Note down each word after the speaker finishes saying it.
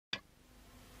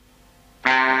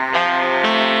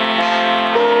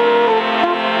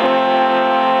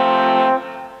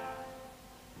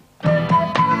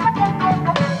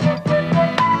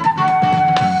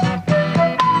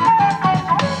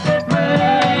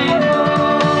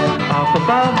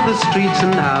the streets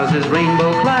and houses,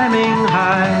 rainbow climbing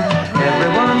high.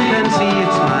 Everyone can see it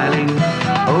smiling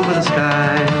over the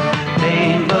sky.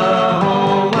 Paint the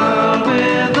whole world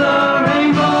with a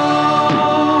rainbow.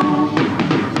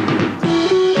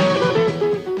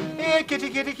 Here, kitty,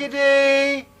 kitty,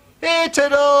 kitty. Here,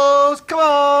 Toodles. Come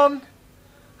on.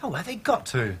 Oh, where they got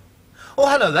to? Oh,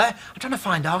 hello there. I'm trying to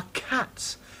find our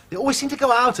cats. They always seem to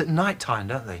go out at night time,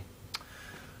 don't they?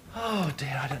 Oh,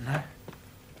 dear, I don't know.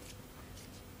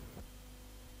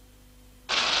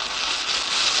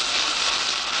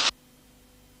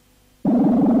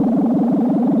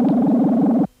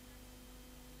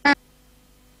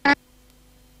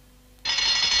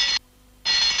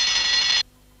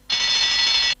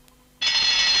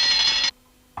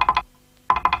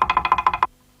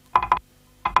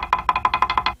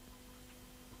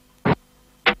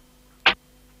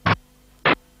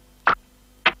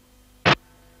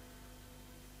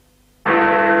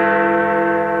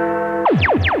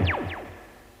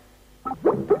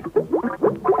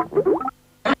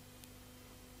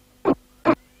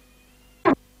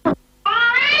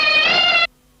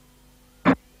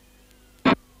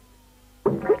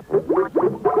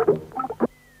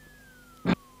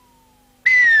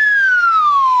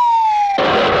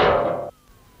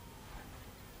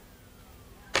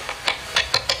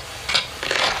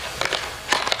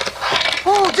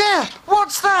 Oh dear,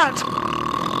 what's that?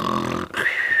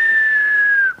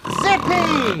 Zippy!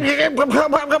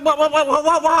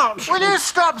 What? Will you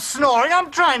stop snoring? I'm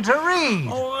trying to read.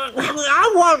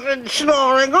 I wasn't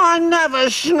snoring. I never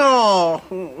snore.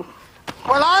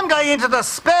 Well, I'm going into the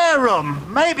spare room.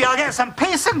 Maybe I'll get some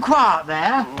peace and quiet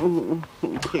there.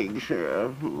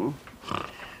 Picture.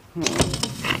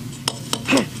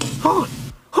 Oh,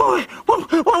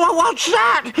 what's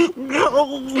that?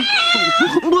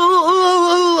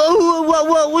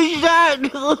 What was that?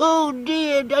 Oh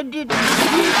dear, I did.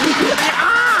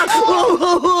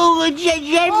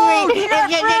 Jeffrey!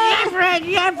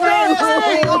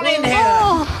 Come in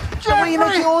here. Why are you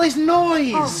making all this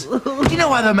noise? Do you know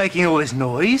why they're making all this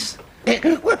noise?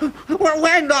 Well,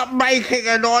 we're not making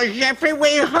a noise, Jeffrey.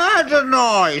 We heard a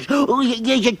noise. Oh,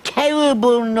 there's a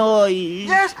terrible noise.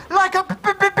 Yes, like a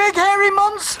big hairy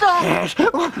monster. Yes,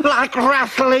 like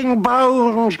rattling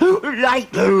bones,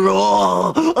 like the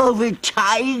roar of a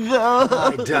tiger.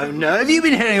 I don't know. Have you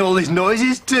been hearing all these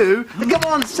noises too? Come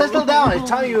on, settle down. It's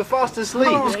time you were fast asleep.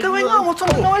 Oh, what's going on? What's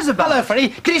all the noise about? Hello, Freddie.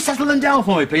 Can you settle them down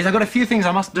for me, please? I've got a few things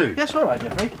I must do. Yes, all right,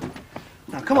 Jeffrey.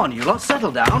 Now, come on, you lot,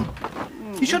 settle down.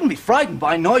 You shouldn't be frightened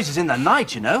by noises in the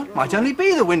night, you know. Might only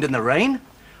be the wind and the rain.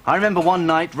 I remember one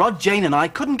night, Rod, Jane and I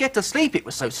couldn't get to sleep. It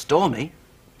was so stormy.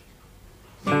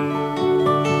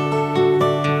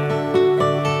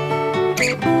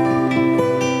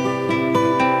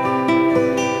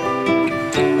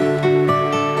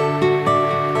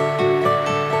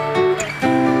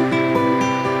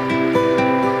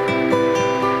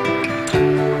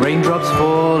 Raindrops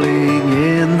falling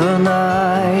in the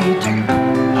night,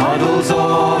 puddles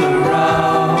all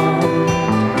around,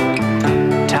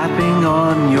 tapping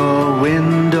on your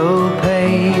window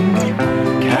pane.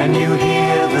 Can you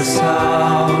hear the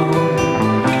sound?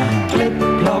 Clip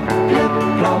plop, clip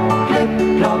plop, clip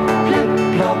plop, clip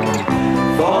plop,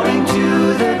 falling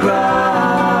to the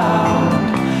ground.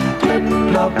 Clip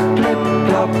plop, clip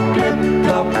plop, clip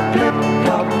plop, clip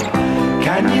plop.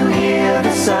 Can you hear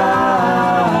the sound?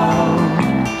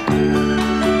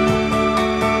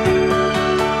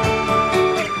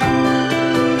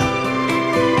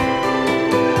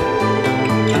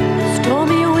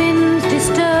 Stormy winds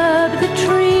disturb the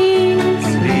trees.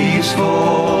 Leaves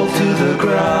fall to the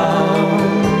ground.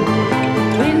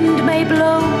 Wind may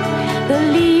blow, the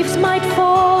leaves might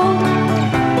fall.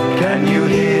 Can you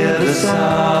hear the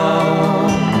sound?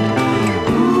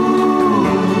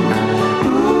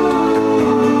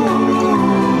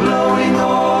 Blowing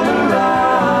all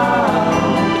around.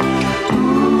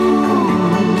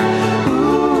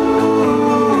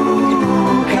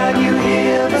 Can you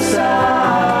hear the sound?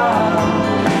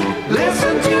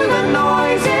 Listen to the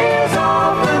noises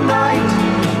of the night.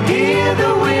 Hear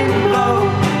the wind blow,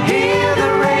 hear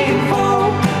the rain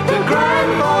fall, the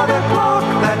grandfather clock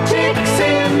that ticks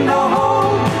in the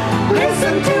hall.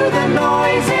 Listen to the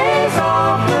noises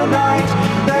of the night.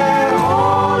 They're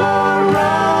all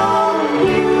around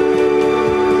you.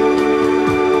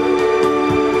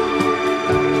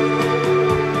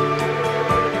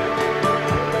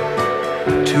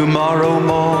 Tomorrow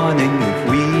morning, if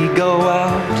we go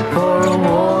out for a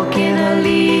walk in a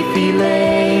leafy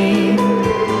lane,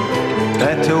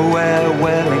 better wear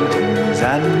Wellingtons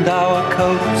and our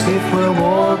coats if we're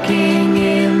walking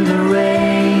in the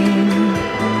rain.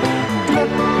 Flip,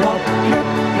 flop, flip,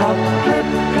 flop.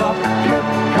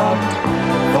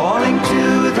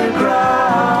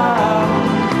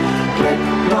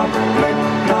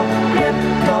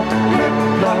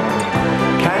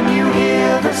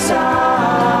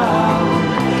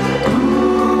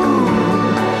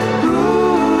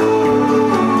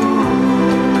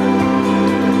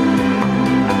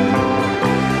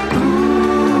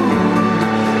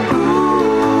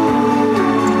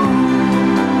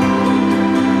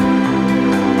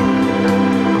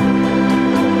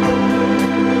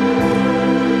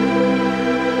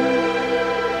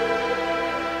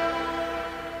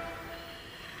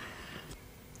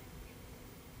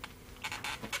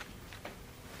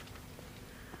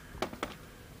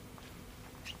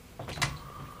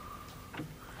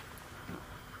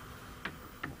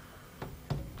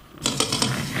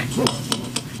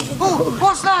 Oh,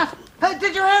 what's that?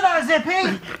 Did you hear that, Zippy?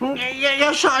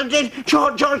 Yes, I did.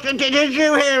 George, did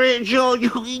you hear it, George?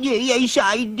 Yes,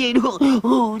 I did.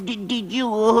 Oh, did you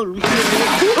all hear it?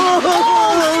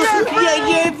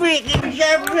 Jeffrey!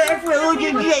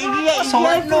 What's all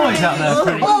that noise out there,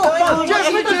 Freddie?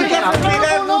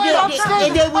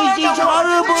 There was this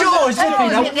horrible... George, Zippy,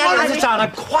 now quiet it down, now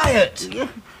quiet.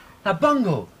 Now,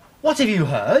 Bungle, what have you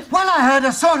heard? Well, I heard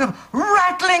a sort of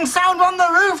rattling sound on the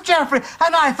roof, Geoffrey,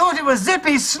 and I thought it was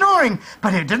Zippy snoring,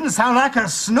 but it didn't sound like a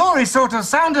snory sort of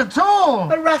sound at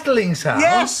all. A rattling sound?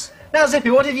 Yes. Now, Zippy,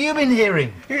 what have you been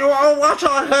hearing? What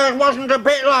I heard wasn't a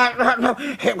bit like that. No,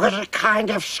 it was a kind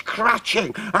of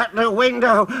scratching at the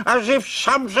window, as if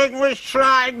something was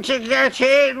trying to get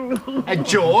in. And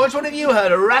George, what have you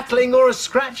heard? A rattling or a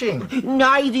scratching?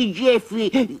 Neither,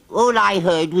 Geoffrey. All I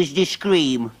heard was the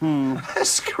scream. A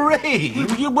scream?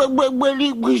 Well,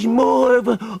 it was more of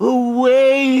a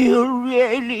wail,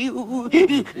 really.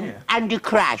 And a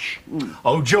crash.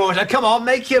 Oh, George, now come on,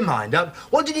 make your mind up.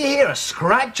 What did you hear? A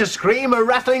scratch, a scream, a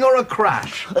rattling or a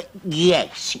crash?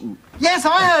 Yes. Yes,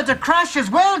 I heard a crash as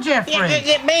well, Geoffrey.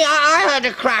 I heard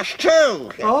a crash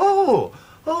too. Oh,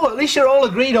 at least you're all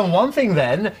agreed on one thing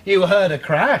then. You heard a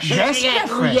crash. Yes,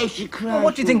 Geoffrey. Yes, a crash. Well,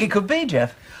 what do you think it could be,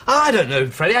 Jeff? I don't know,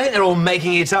 Freddie. I think they're all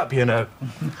making it up, you know.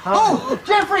 Oh,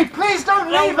 Geoffrey, please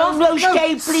don't leave us. No,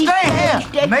 stay, please. Stay here.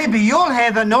 Stay. Maybe you'll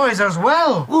hear the noise as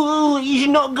well. Oh, it's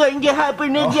not going to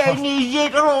happen again, is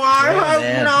it? Oh, I hope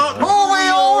not. Oh, we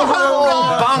all hope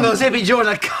not. Bungle, Zippy, George,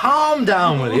 now calm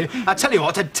down, will you? I tell you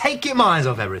what, to take your minds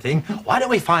off everything, why don't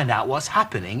we find out what's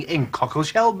happening in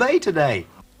Cockleshell Bay today?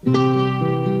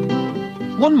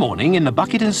 One morning in the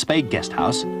Bucket and Spade guest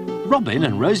house, Robin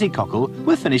and Rosie Cockle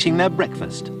were finishing their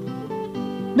breakfast.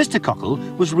 Mr. Cockle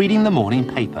was reading the morning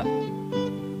paper,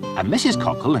 and Mrs.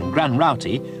 Cockle and Gran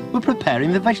Rowty were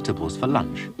preparing the vegetables for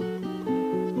lunch.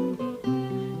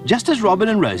 Just as Robin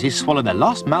and Rosie swallowed their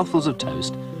last mouthfuls of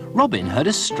toast, Robin heard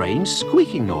a strange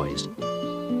squeaking noise.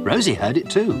 Rosie heard it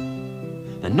too.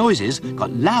 The noises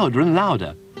got louder and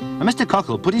louder, and Mr.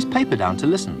 Cockle put his paper down to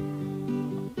listen.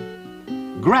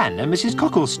 Gran and Mrs.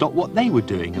 Cockle stopped what they were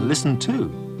doing and listened too.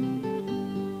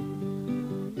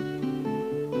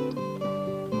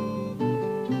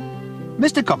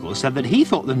 Mr. Cockle said that he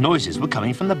thought the noises were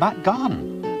coming from the back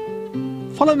garden.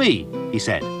 "Follow me," he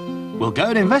said. "We'll go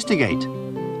and investigate."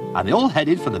 And they all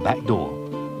headed for the back door.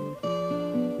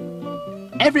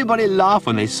 Everybody laughed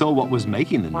when they saw what was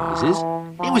making the noises.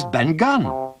 It was Ben Gunn.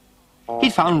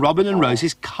 He'd found Robin and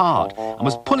Rosie's cart and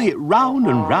was pulling it round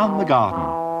and round the garden.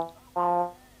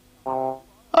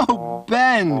 "Oh,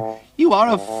 Ben, you are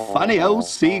a funny old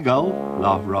seagull,"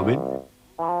 laughed Robin.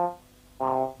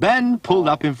 Ben pulled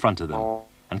up in front of them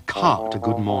and carked a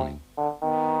good morning.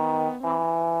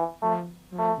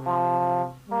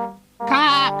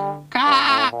 Cark,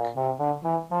 cark.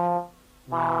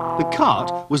 The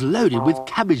cart was loaded with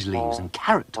cabbage leaves and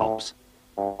carrot tops.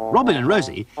 Robin and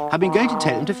Rosie had been going to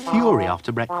take them to Fury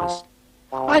after breakfast.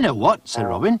 "I know what," said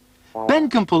Robin. "Ben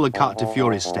can pull the cart to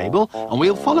Fury's stable and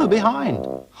we'll follow behind."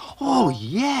 "Oh,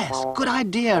 yes, good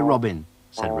idea, Robin,"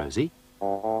 said Rosie.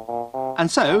 And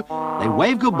so they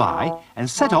waved goodbye and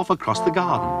set off across the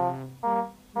garden.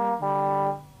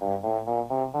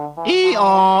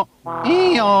 "Ee-aw!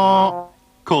 Ee-aw!"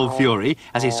 called Fury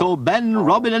as he saw Ben,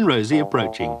 Robin and Rosie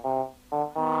approaching.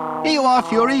 "Here you are,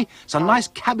 Fury. Some nice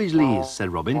cabbage leaves,"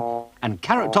 said Robin. "And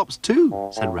carrot tops too,"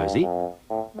 said Rosie.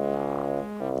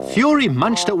 Fury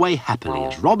munched away happily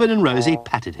as Robin and Rosie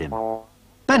patted him.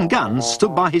 Ben Gunn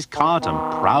stood by his cart and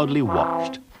proudly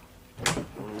watched.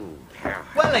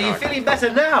 Well, are you feeling better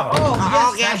now?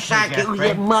 Oh, yes, thank you.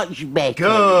 You're much better.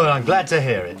 Good, I'm glad to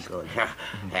hear it. Oh,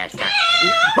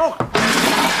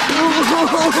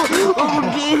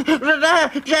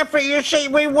 dear. Jeffrey, you see,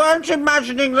 we weren't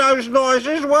imagining those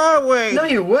noises, were we? No,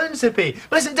 you weren't, Zippy.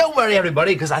 Listen, don't worry,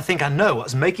 everybody, because I think I know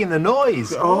what's making the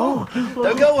noise. Oh.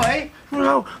 Don't go away.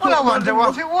 No. Well, I wonder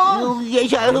what it was. Oh,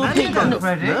 yes, I hope it's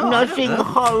nothing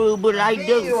horrible, I Here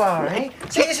don't... you are, eh?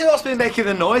 See, this is what's been making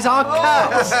the noise, our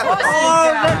cats. Oh,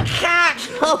 the cat!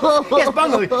 Yes,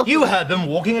 Bungle, you heard them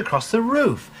walking across the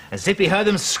roof. And Zippy heard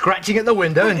them scratching at the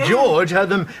window, and George heard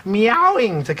them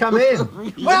meowing to come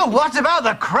in. Well, what about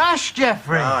the crash,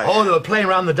 Geoffrey? Oh, they were playing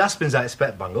around the dustbins, I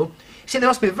expect, Bungle. You see, they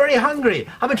must be very hungry.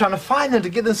 I've been trying to find them to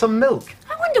give them some milk.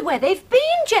 I wonder where they've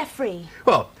been, Geoffrey.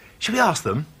 Well, should we ask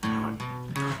them?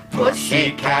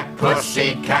 Pussycat,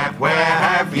 pussycat, where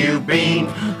have you been?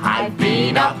 I've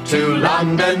been up to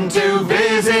London to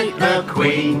visit the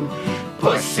Queen.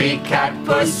 Pussycat,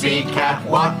 pussycat,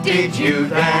 what did you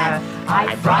there?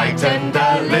 I frightened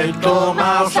a little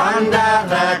mouse under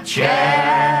the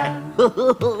chair.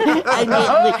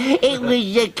 it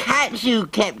was the cats who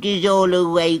kept us all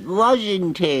awake,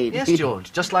 wasn't it? Yes,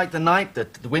 George, just like the night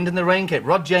that the wind and the rain kept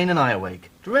Rod, Jane and I awake.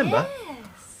 Do you remember? Yes.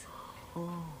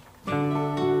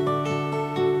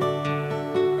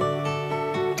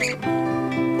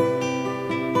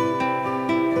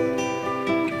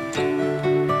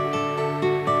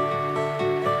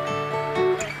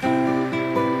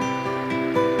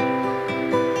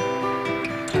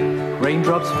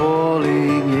 Raindrops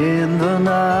falling in the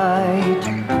night,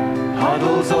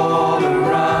 puddles all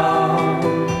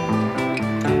around,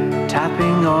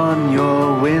 tapping on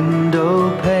your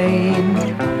window pane.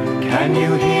 Can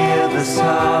you hear the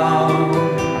sound?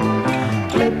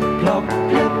 Clip plop,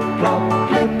 clip plop,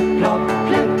 clip plop,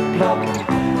 clip plop,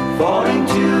 falling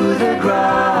to the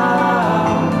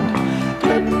ground.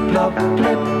 Clip plop,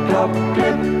 clip plop,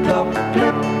 clip plop,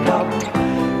 clip plop.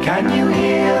 Can you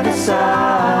hear the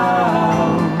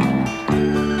sound?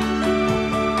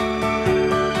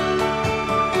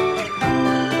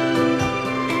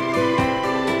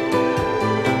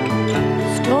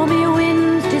 Stormy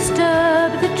winds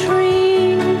disturb the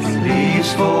trees.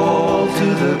 Leaves fall to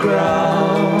the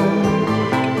ground.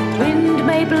 Wind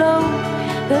may blow,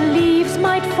 the leaves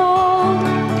might fall.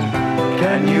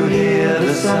 Can you hear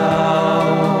the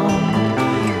sound?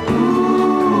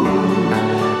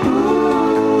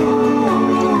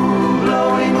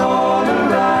 Blowing all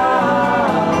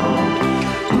around.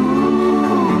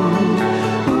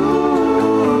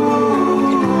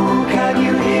 Can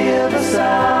you hear the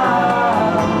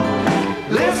sound?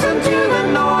 Listen to the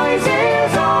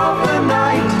noises of the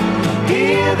night.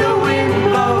 Hear the wind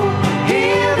blow,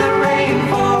 hear the rain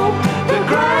fall. The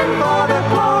grandfather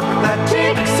clock that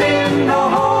ticks in the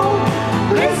hall.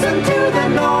 Listen to the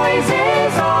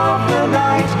noises of the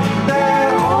night.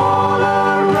 They're all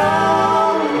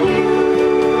around you.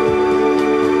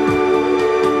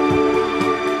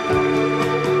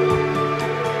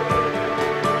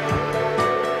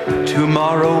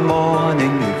 Tomorrow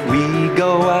morning, if we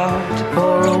go out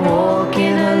for a walk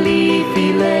in a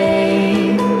leafy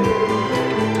lane,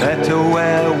 better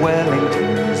wear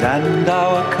Wellingtons and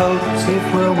our coats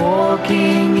if we're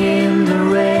walking in the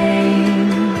rain.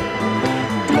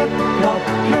 Clip plop,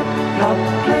 clip plop,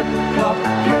 clip plop,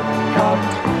 clip plop,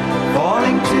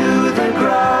 falling to the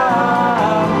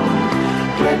ground.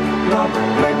 Clip plop,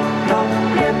 clip plop,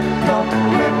 clip plop,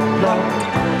 clip plop.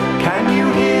 Can you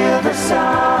hear the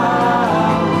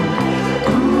sound?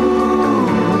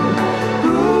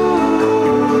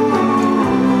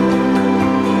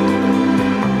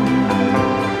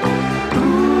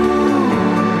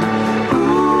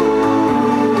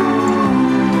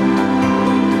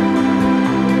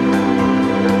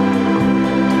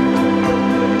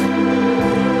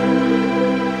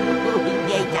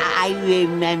 Yes, I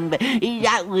remember.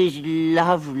 That was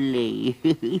lovely.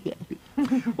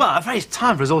 Well, I'm afraid it's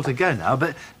time for us all to go now,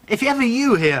 but if ever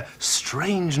you hear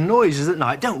strange noises at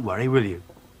night, don't worry, will you?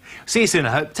 See you soon,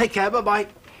 I hope. Take care, bye-bye.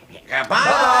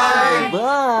 Bye.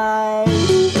 Bye.